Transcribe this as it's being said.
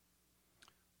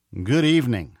Good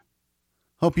evening.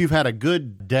 Hope you've had a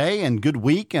good day and good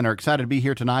week and are excited to be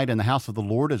here tonight in the house of the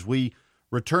Lord as we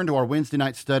return to our Wednesday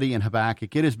night study in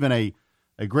Habakkuk. It has been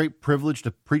a great privilege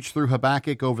to preach through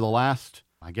Habakkuk over the last,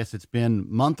 I guess it's been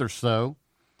month or so.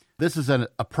 This is a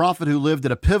prophet who lived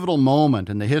at a pivotal moment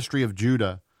in the history of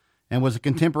Judah and was a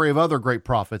contemporary of other great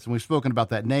prophets. And we've spoken about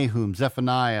that: Nahum,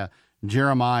 Zephaniah,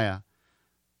 Jeremiah.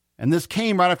 And this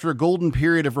came right after a golden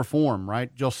period of reform,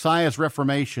 right? Josiah's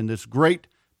reformation, this great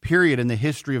period in the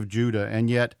history of Judah, and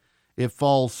yet it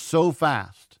falls so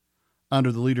fast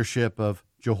under the leadership of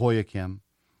Jehoiakim.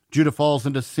 Judah falls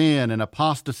into sin and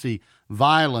apostasy,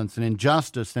 violence and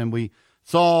injustice, and we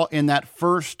saw in that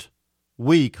first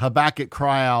week Habakkuk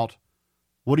cry out,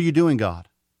 "What are you doing, God?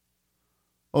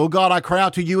 Oh God, I cry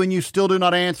out to you and you still do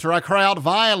not answer. I cry out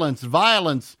violence,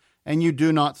 violence, and you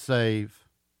do not save."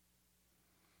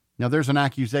 Now there's an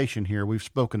accusation here. We've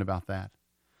spoken about that.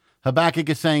 Habakkuk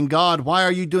is saying, God, why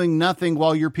are you doing nothing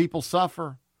while your people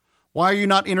suffer? Why are you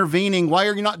not intervening? Why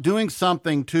are you not doing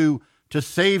something to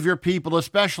save your people,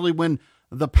 especially when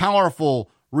the powerful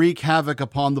wreak havoc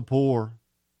upon the poor,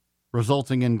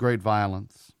 resulting in great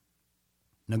violence?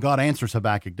 Now, God answers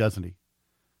Habakkuk, doesn't he?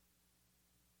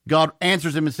 God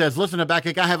answers him and says, listen,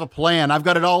 Habakkuk, I have a plan. I've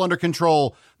got it all under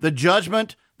control. The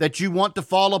judgment that you want to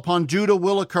fall upon Judah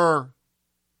will occur.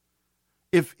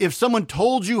 If someone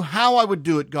told you how I would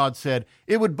do it, God said,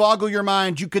 it would boggle your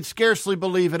mind. You could scarcely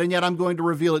believe it, and yet I'm going to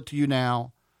reveal it to you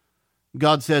now.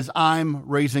 God says, I'm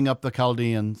raising up the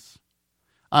Chaldeans.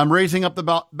 I'm raising up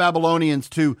the Babylonians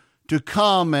to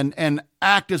come and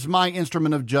act as my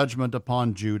instrument of judgment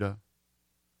upon Judah.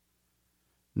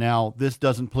 Now, this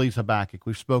doesn't please Habakkuk.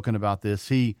 We've spoken about this.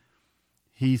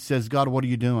 He says, God, what are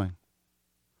you doing?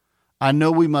 I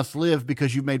know we must live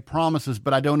because you've made promises,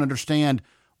 but I don't understand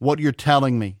what you're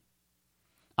telling me.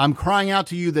 I'm crying out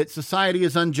to you that society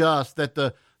is unjust, that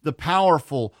the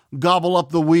powerful gobble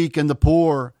up the weak and the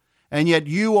poor, and yet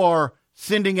you are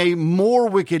sending a more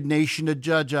wicked nation to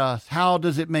judge us. How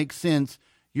does it make sense?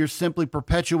 You're simply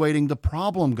perpetuating the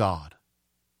problem, God.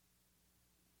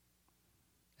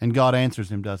 And God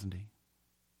answers him, doesn't he?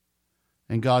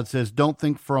 And God says, don't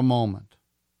think for a moment.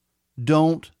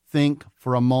 Don't think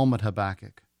for a moment,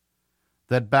 Habakkuk,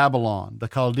 that Babylon, the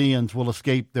Chaldeans, will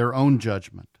escape their own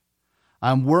judgment.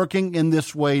 I'm working in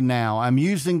this way now. I'm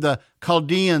using the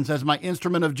Chaldeans as my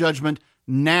instrument of judgment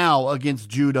now against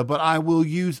Judah, but I will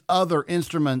use other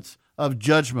instruments of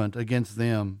judgment against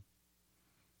them.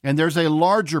 And there's a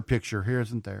larger picture here,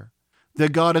 isn't there?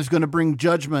 That God is going to bring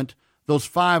judgment, those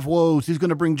 5 woes. He's going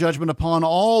to bring judgment upon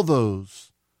all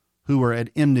those who are at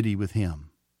enmity with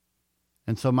him.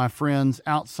 And so, my friends,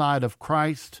 outside of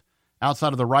Christ,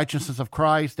 outside of the righteousness of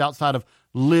Christ, outside of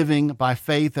living by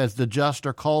faith as the just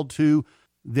are called to,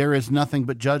 there is nothing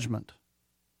but judgment.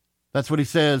 That's what he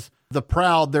says. The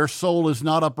proud, their soul is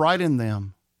not upright in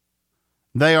them.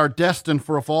 They are destined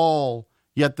for a fall,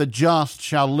 yet the just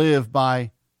shall live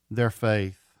by their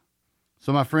faith.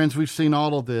 So, my friends, we've seen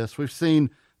all of this. We've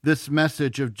seen this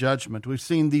message of judgment. We've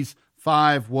seen these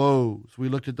 5 woes. We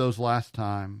looked at those last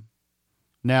time.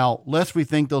 Now, lest we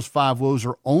think those 5 woes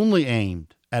are only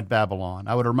aimed at Babylon,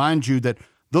 I would remind you that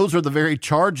those are the very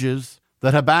charges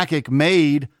that Habakkuk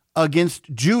made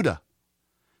against Judah.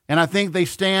 And I think they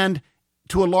stand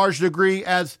to a large degree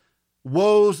as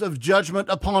woes of judgment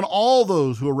upon all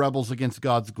those who are rebels against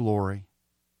God's glory.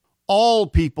 All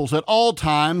peoples at all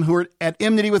time who are at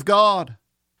enmity with God.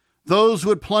 Those who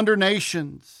would plunder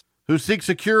nations, who seek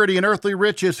security in earthly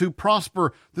riches, who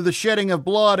prosper through the shedding of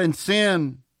blood and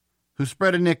sin, who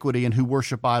spread iniquity and who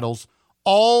worship idols.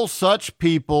 All such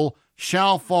people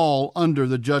shall fall under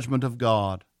the judgment of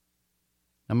God.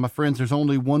 Now, my friends, there's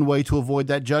only one way to avoid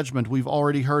that judgment. We've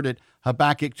already heard it.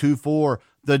 Habakkuk 2:4,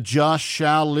 the just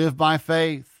shall live by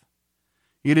faith.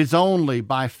 It is only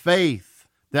by faith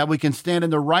that we can stand in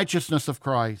the righteousness of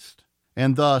Christ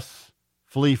and thus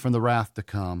flee from the wrath to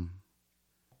come.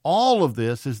 All of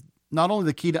this is not only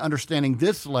the key to understanding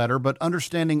this letter, but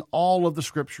understanding all of the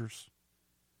scriptures.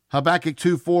 Habakkuk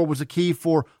 2:4 was a key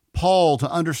for Paul to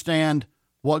understand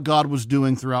what God was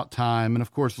doing throughout time. And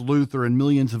of course, Luther and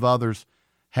millions of others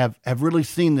have really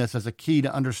seen this as a key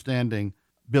to understanding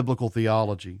biblical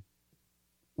theology.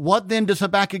 What then does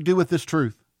Habakkuk do with this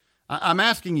truth? I'm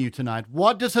asking you tonight,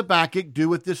 what does Habakkuk do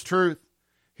with this truth?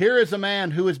 Here is a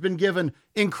man who has been given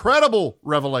incredible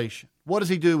revelation. What does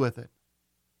he do with it?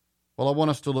 Well, I want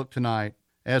us to look tonight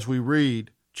as we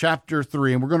read chapter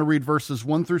 3, and we're going to read verses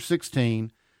 1 through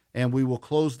 16, and we will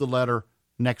close the letter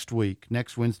next week,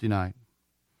 next Wednesday night.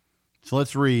 So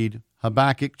let's read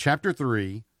Habakkuk chapter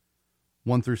 3,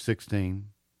 1 through 16.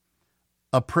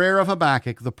 A prayer of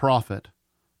Habakkuk the prophet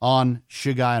on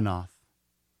Shigionoth.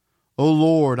 O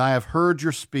Lord, I have heard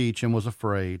your speech and was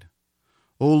afraid.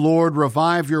 O Lord,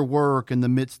 revive your work in the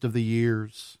midst of the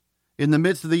years. In the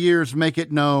midst of the years, make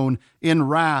it known. In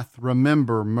wrath,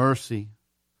 remember mercy.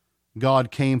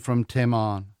 God came from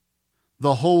Teman,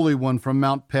 the Holy One from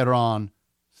Mount Peran,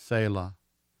 Selah.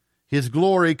 His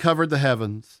glory covered the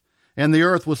heavens, and the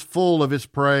earth was full of his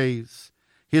praise.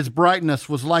 His brightness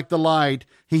was like the light.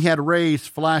 He had rays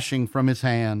flashing from his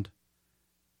hand,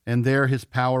 and there his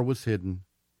power was hidden.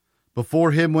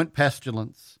 Before him went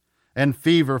pestilence, and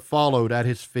fever followed at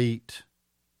his feet.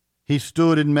 He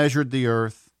stood and measured the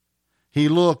earth. He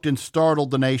looked and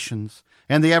startled the nations,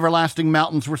 and the everlasting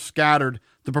mountains were scattered.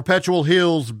 The perpetual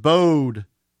hills bowed.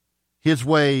 His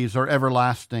ways are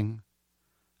everlasting.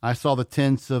 I saw the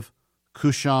tents of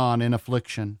Cushan in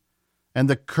affliction, and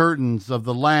the curtains of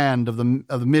the land of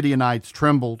the Midianites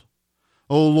trembled.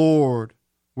 O Lord,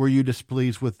 were you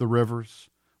displeased with the rivers?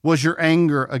 Was your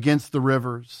anger against the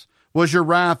rivers? Was your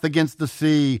wrath against the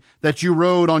sea, that you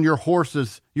rode on your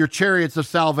horses, your chariots of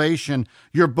salvation?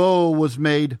 Your bow was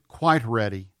made quite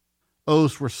ready.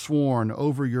 Oaths were sworn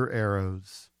over your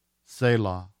arrows.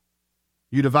 Selah.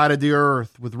 You divided the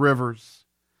earth with rivers.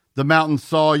 The mountains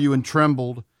saw you and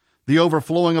trembled. The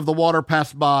overflowing of the water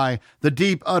passed by. The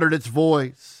deep uttered its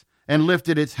voice and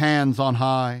lifted its hands on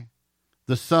high.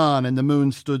 The sun and the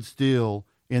moon stood still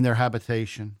in their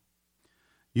habitation.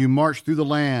 You marched through the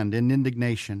land in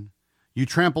indignation. You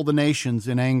trampled the nations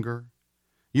in anger.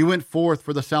 You went forth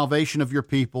for the salvation of your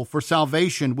people, for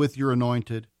salvation with your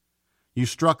anointed. You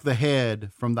struck the head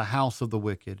from the house of the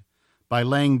wicked, by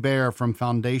laying bare from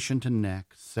foundation to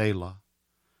neck, Selah.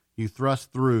 You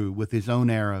thrust through with his own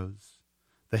arrows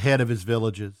the head of his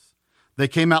villages. They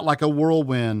came out like a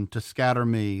whirlwind to scatter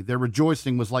me. Their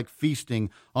rejoicing was like feasting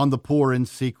on the poor in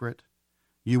secret.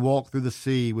 You walked through the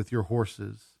sea with your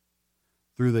horses,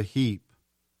 through the heap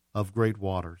of great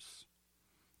waters.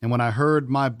 And when I heard,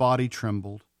 my body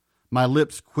trembled. My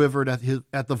lips quivered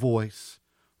at the voice.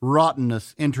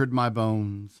 Rottenness entered my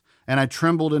bones, and I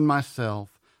trembled in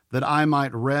myself, that I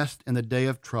might rest in the day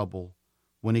of trouble.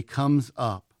 When he comes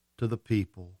up to the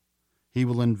people, he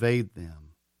will invade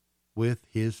them with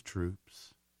his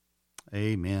troops.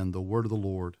 Amen. The word of the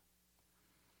Lord.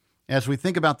 As we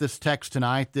think about this text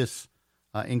tonight, this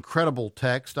incredible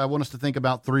text, I want us to think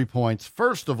about 3 points.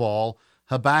 First of all,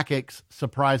 Habakkuk's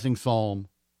surprising psalm.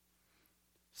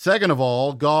 Second of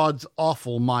all, God's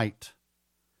awful might.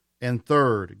 And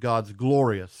third, God's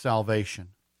glorious salvation.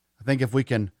 I think if we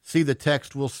can see the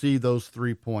text, we'll see those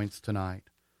 3 points tonight.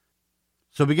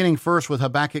 So beginning first with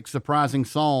Habakkuk's surprising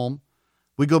psalm,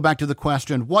 we go back to the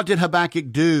question, what did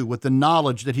Habakkuk do with the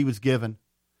knowledge that he was given?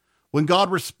 When God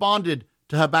responded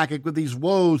to Habakkuk with these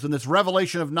woes and this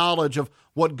revelation of knowledge of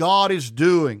what God is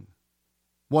doing,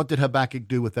 what did Habakkuk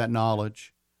do with that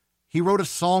knowledge? He wrote a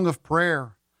song of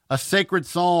prayer, a sacred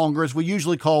song, or as we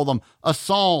usually call them, a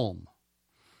psalm.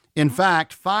 In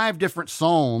fact, 5 different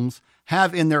psalms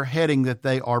have in their heading that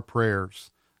they are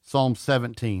prayers. Psalm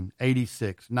 17,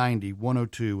 86, 90,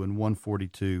 102, and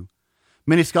 142.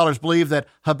 Many scholars believe that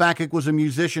Habakkuk was a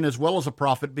musician as well as a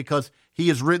prophet because he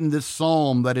has written this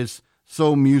psalm that is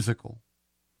so musical.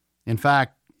 In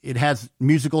fact, it has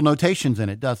musical notations in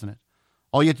it, doesn't it?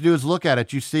 All you have to do is look at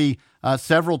it. You see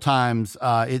several times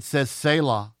it says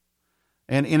Selah.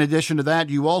 And in addition to that,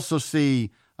 you also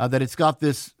see that it's got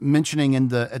this mentioning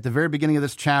at the very beginning of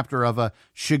this chapter of a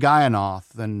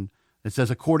Shigionoth, and it says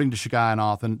according to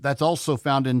Shigionoth, and that's also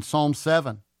found in Psalm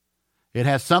 7. It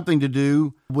has something to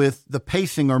do with the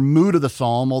pacing or mood of the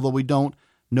psalm, although we don't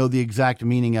know the exact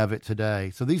meaning of it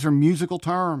today. So these are musical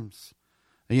terms.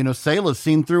 You know, Selah is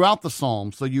seen throughout the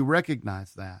psalm, so you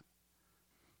recognize that.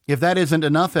 If that isn't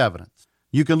enough evidence,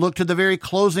 you can look to the very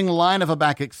closing line of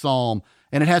Habakkuk's psalm,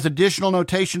 and it has additional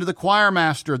notation to the choir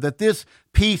master that this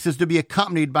piece is to be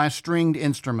accompanied by a stringed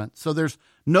instrument. So there's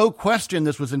no question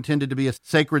this was intended to be a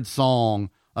sacred song,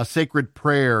 a sacred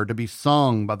prayer to be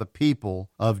sung by the people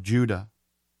of Judah.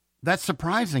 That's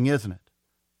surprising, isn't it?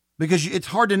 Because it's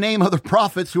hard to name other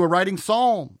prophets who are writing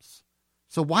psalms.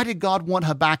 So why did God want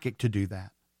Habakkuk to do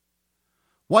that?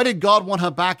 Why did God want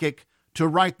Habakkuk to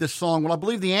write this song? Well, I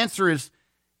believe the answer is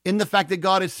in the fact that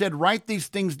God has said, write these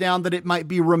things down that it might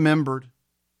be remembered.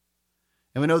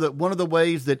 And we know that one of the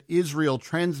ways that Israel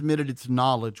transmitted its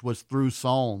knowledge was through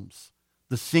psalms,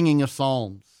 the singing of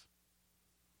psalms.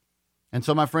 And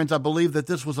so, my friends, I believe that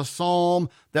this was a psalm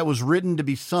that was written to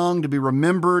be sung, to be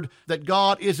remembered, that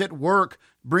God is at work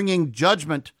bringing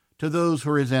judgment to those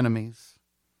who are his enemies.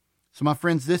 So, my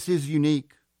friends, this is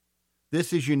unique.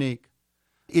 This is unique.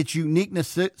 Its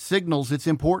uniqueness signals its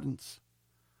importance.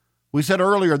 We said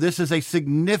earlier, this is a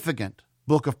significant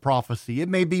book of prophecy. It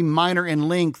may be minor in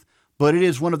length, but it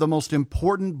is one of the most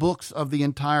important books of the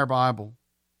entire Bible.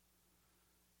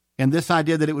 And this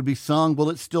idea that it would be sung, well,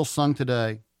 it's still sung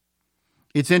today.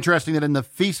 It's interesting that in the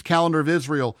feast calendar of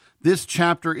Israel, this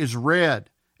chapter is read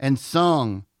and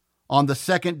sung on the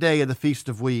second day of the Feast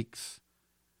of Weeks.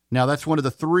 Now, that's one of the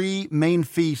three main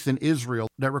feasts in Israel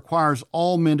that requires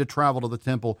all men to travel to the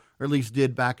temple, or at least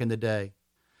did back in the day.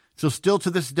 So still to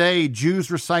this day, Jews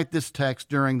recite this text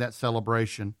during that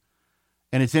celebration.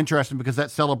 And it's interesting because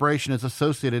that celebration is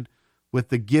associated with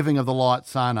the giving of the law at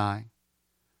Sinai.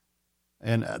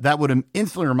 And that would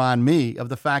instantly remind me of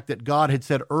the fact that God had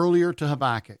said earlier to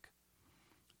Habakkuk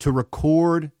to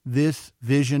record this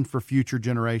vision for future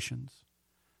generations.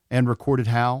 And recorded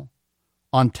how?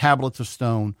 On tablets of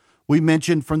stone. We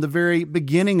mentioned from the very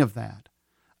beginning of that,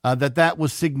 that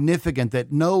was significant,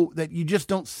 that you just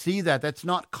don't see that. That's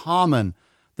not common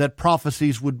that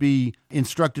prophecies would be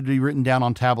instructed to be written down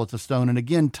on tablets of stone. And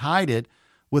again, tied it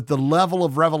with the level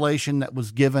of revelation that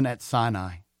was given at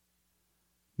Sinai.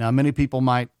 Now, many people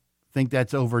might think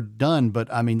that's overdone, but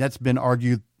that's been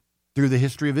argued through the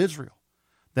history of Israel,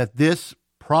 that this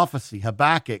prophecy,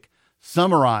 Habakkuk,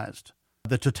 summarized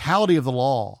the totality of the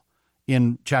law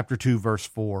in chapter 2, verse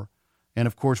 4. And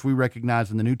of course, we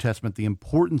recognize in the New Testament the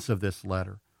importance of this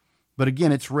letter. But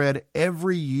again, it's read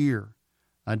every year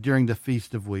during the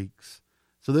Feast of Weeks.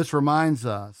 So this reminds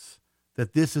us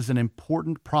that this is an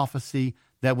important prophecy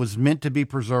that was meant to be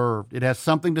preserved. It has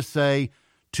something to say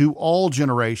to all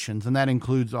generations, and that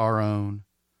includes our own.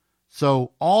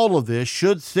 So all of this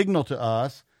should signal to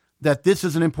us that this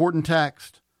is an important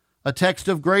text, a text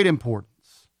of great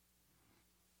importance.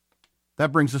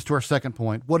 That brings us to our second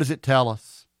point. What does it tell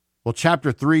us? Well,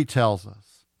 chapter 3 tells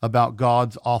us about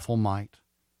God's awful might.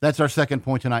 That's our second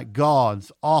point tonight,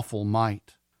 God's awful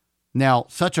might. Now,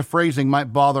 such a phrasing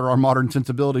might bother our modern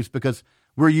sensibilities because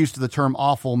we're used to the term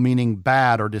awful meaning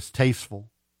bad or distasteful.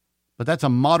 But that's a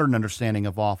modern understanding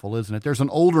of awful, isn't it? There's an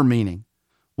older meaning,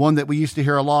 one that we used to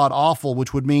hear a lot, awful,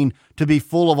 which would mean to be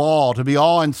full of awe, to be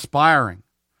awe-inspiring,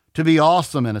 to be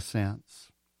awesome in a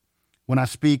sense. When I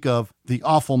speak of the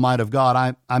awful might of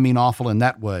God, I mean awful in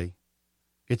that way.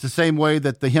 It's the same way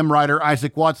that the hymn writer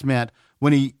Isaac Watts meant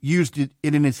when he used it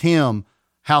in his hymn,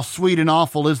 "How sweet and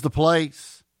awful is the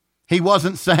place." He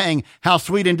wasn't saying, "How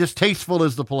sweet and distasteful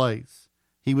is the place."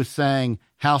 He was saying,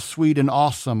 "How sweet and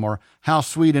awesome," or "How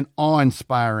sweet and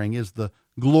awe-inspiring is the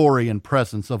glory and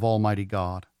presence of Almighty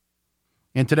God."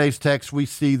 In today's text, we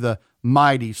see the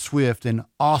mighty, swift, and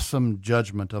awesome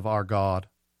judgment of our God.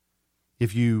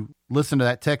 If you listened to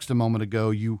that text a moment ago,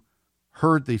 you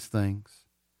heard these things.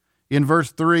 In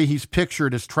verse 3, he's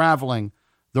pictured as traveling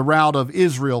the route of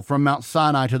Israel from Mount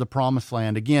Sinai to the Promised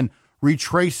Land. Again,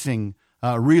 retracing,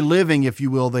 reliving, if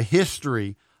you will, the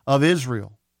history of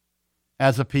Israel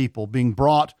as a people being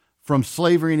brought from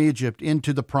slavery in Egypt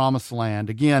into the Promised Land.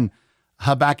 Again,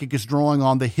 Habakkuk is drawing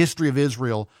on the history of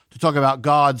Israel to talk about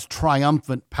God's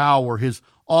triumphant power, his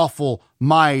awful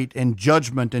might and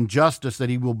judgment and justice that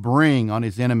he will bring on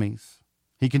his enemies.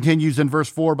 He continues in verse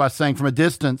 4 by saying, from a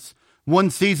distance,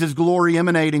 one sees his glory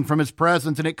emanating from his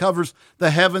presence, and it covers the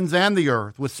heavens and the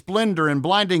earth with splendor and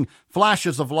blinding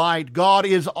flashes of light. God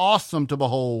is awesome to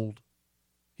behold.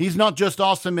 He's not just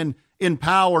awesome in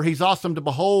power, he's awesome to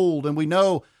behold. And we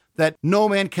know that no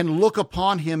man can look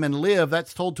upon him and live.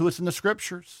 That's told to us in the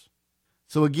scriptures.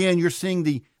 So again, you're seeing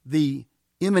the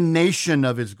emanation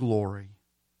of his glory,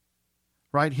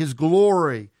 right? His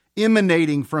glory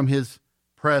emanating from his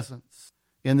presence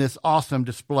in this awesome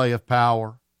display of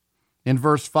power. In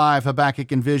verse 5, Habakkuk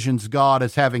envisions God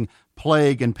as having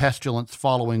plague and pestilence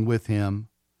following with him.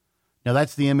 Now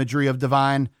that's the imagery of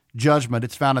divine judgment.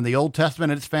 It's found in the Old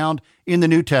Testament and it's found in the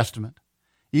New Testament.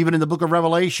 Even in the book of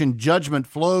Revelation, judgment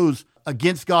flows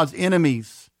against God's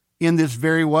enemies in this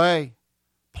very way,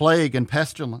 plague and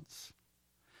pestilence.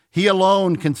 He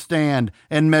alone can stand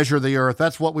and measure the earth.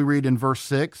 That's what we read in verse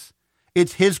 6.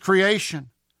 It's his creation.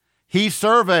 He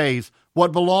surveys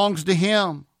what belongs to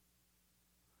him.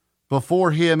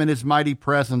 Before him in his mighty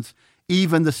presence,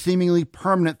 even the seemingly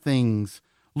permanent things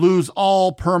lose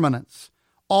all permanence,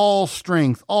 all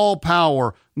strength, all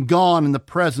power, gone in the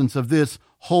presence of this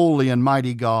holy and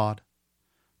mighty God.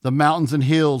 The mountains and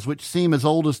hills, which seem as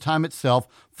old as time itself,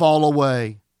 fall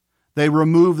away. They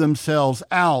remove themselves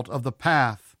out of the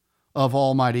path of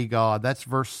Almighty God. That's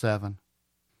verse 7.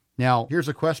 Now, here's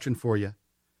a question for you.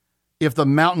 If the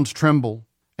mountains tremble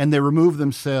and they remove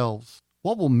themselves,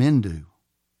 what will men do?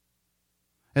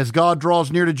 As God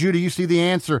draws near to Judah, you see the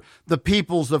answer. The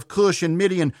peoples of Cush and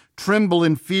Midian tremble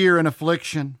in fear and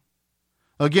affliction.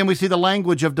 Again, we see the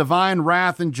language of divine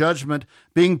wrath and judgment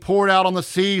being poured out on the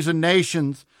seas and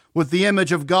nations, with the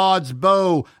image of God's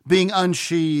bow being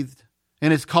unsheathed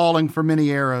and his calling for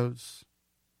many arrows.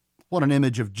 What an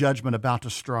image of judgment about to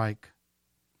strike,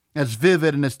 as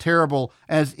vivid and as terrible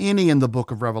as any in the book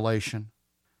of Revelation.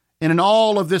 And in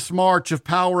all of this march of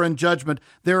power and judgment,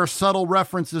 there are subtle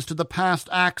references to the past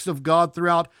acts of God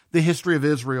throughout the history of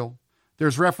Israel.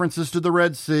 There's references to the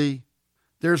Red Sea.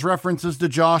 There's references to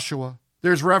Joshua.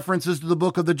 There's references to the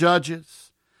book of the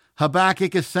Judges.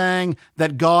 Habakkuk is saying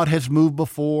that God has moved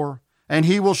before, and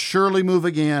he will surely move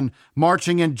again,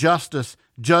 marching in justice,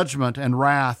 judgment, and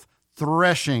wrath,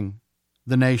 threshing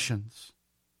the nations.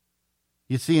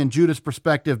 You see, in Judah's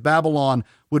perspective, Babylon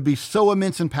would be so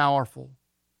immense and powerful,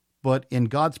 but in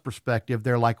God's perspective,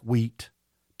 they're like wheat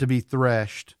to be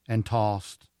threshed and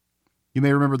tossed. You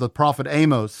may remember the prophet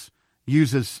Amos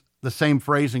uses the same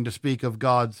phrasing to speak of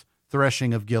God's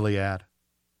threshing of Gilead.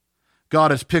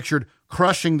 God is pictured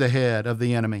crushing the head of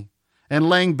the enemy and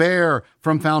laying bare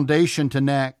from foundation to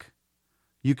neck.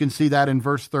 You can see that in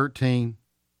verse 13.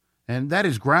 And that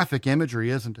is graphic imagery,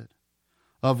 isn't it?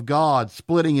 Of God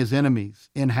splitting his enemies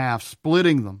in half,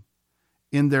 splitting them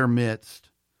in their midst.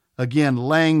 Again,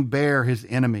 laying bare his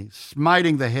enemies,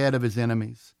 smiting the head of his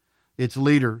enemies, its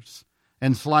leaders,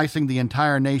 and slicing the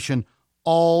entire nation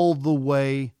all the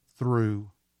way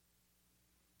through.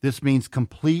 This means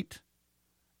complete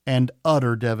and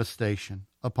utter devastation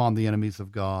upon the enemies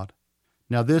of God.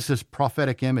 Now, this is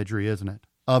prophetic imagery, isn't it?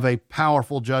 Of a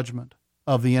powerful judgment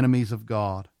of the enemies of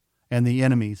God and the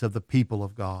enemies of the people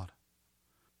of God.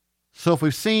 So if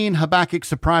we've seen Habakkuk's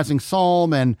surprising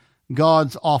psalm and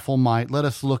God's awful might, let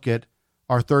us look at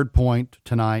our third point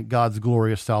tonight, God's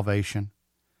glorious salvation.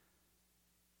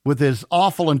 With as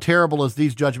awful and terrible as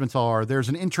these judgments are, there's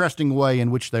an interesting way in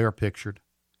which they are pictured.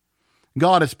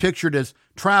 God is pictured as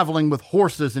traveling with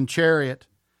horses and chariot,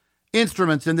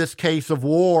 instruments in this case of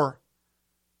war,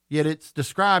 yet it's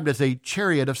described as a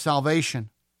chariot of salvation.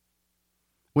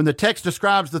 When the text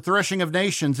describes the threshing of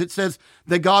nations, it says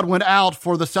that God went out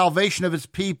for the salvation of his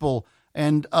people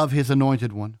and of his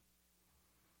anointed one.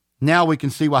 Now we can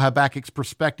see why Habakkuk's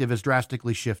perspective has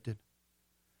drastically shifted.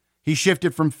 He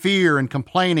shifted from fear and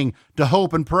complaining to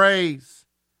hope and praise.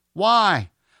 Why?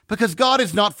 Because God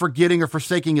is not forgetting or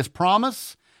forsaking his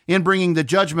promise in bringing the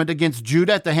judgment against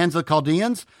Judah at the hands of the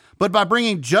Chaldeans, but by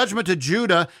bringing judgment to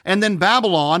Judah and then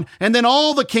Babylon and then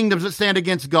all the kingdoms that stand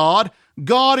against God,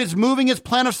 God is moving his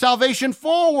plan of salvation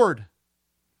forward.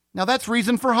 Now that's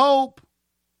reason for hope.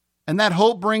 And that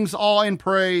hope brings awe and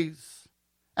praise.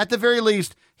 At the very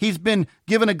least, he's been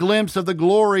given a glimpse of the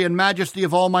glory and majesty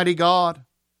of Almighty God.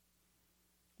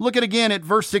 Look again at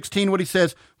verse 16, what he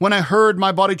says. When I heard,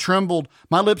 my body trembled,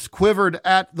 my lips quivered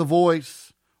at the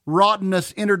voice.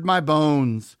 Rottenness entered my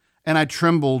bones, and I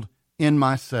trembled in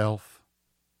myself.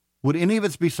 Would any of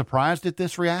us be surprised at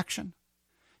this reaction?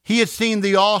 He has seen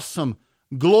the awesome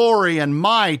glory and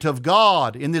might of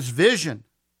God in this vision.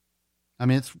 I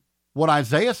mean, it's what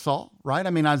Isaiah saw, right? I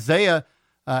mean, Isaiah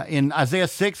in Isaiah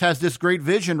 6 has this great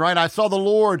vision, right? I saw the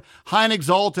Lord high and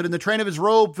exalted, and the train of his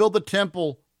robe filled the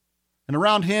temple, and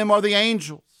around him are the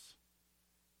angels.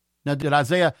 Now, did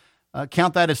Isaiah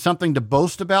count that as something to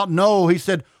boast about? No, he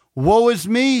said, woe is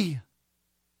me.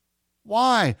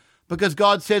 Why? Because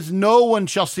God says, no one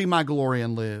shall see my glory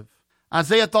and live.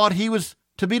 Isaiah thought he was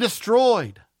to be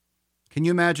destroyed. Can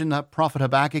you imagine that prophet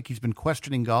Habakkuk? He's been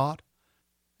questioning God.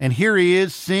 And here he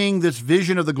is seeing this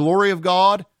vision of the glory of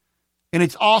God, and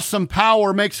its awesome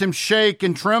power makes him shake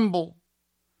and tremble.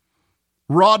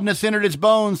 Rottenness entered his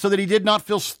bones so that he did not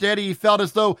feel steady. He felt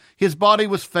as though his body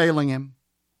was failing him.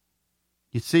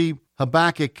 You see,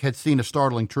 Habakkuk had seen a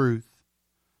startling truth,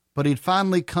 but he'd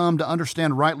finally come to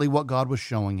understand rightly what God was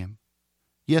showing him.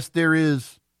 Yes, there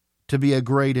is to be a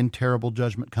great and terrible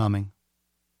judgment coming.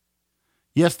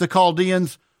 Yes, the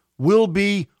Chaldeans will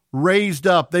be raised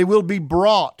up. They will be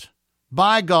brought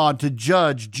by God to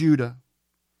judge Judah.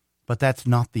 But that's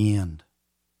not the end.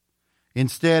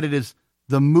 Instead, it is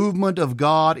the movement of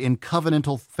God in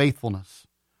covenantal faithfulness,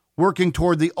 working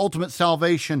toward the ultimate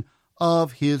salvation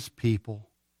of his people.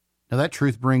 Now that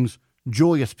truth brings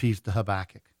joyous peace to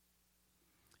Habakkuk.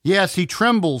 Yes, he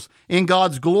trembles in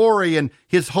God's glory and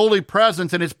his holy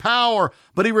presence and his power,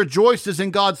 but he rejoices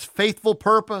in God's faithful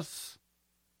purpose.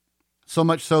 So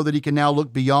much so that he can now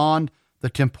look beyond the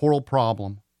temporal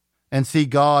problem and see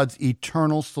God's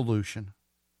eternal solution.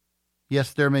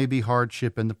 Yes, there may be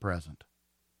hardship in the present.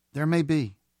 There may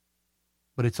be,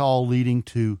 but it's all leading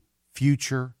to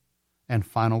future and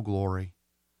final glory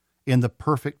in the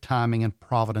perfect timing and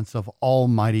providence of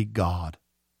Almighty God.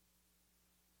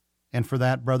 And for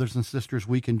that, brothers and sisters,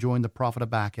 we can join the prophet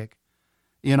Habakkuk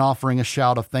in offering a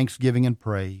shout of thanksgiving and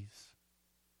praise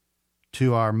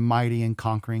to our mighty and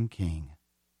conquering King.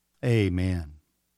 Amen.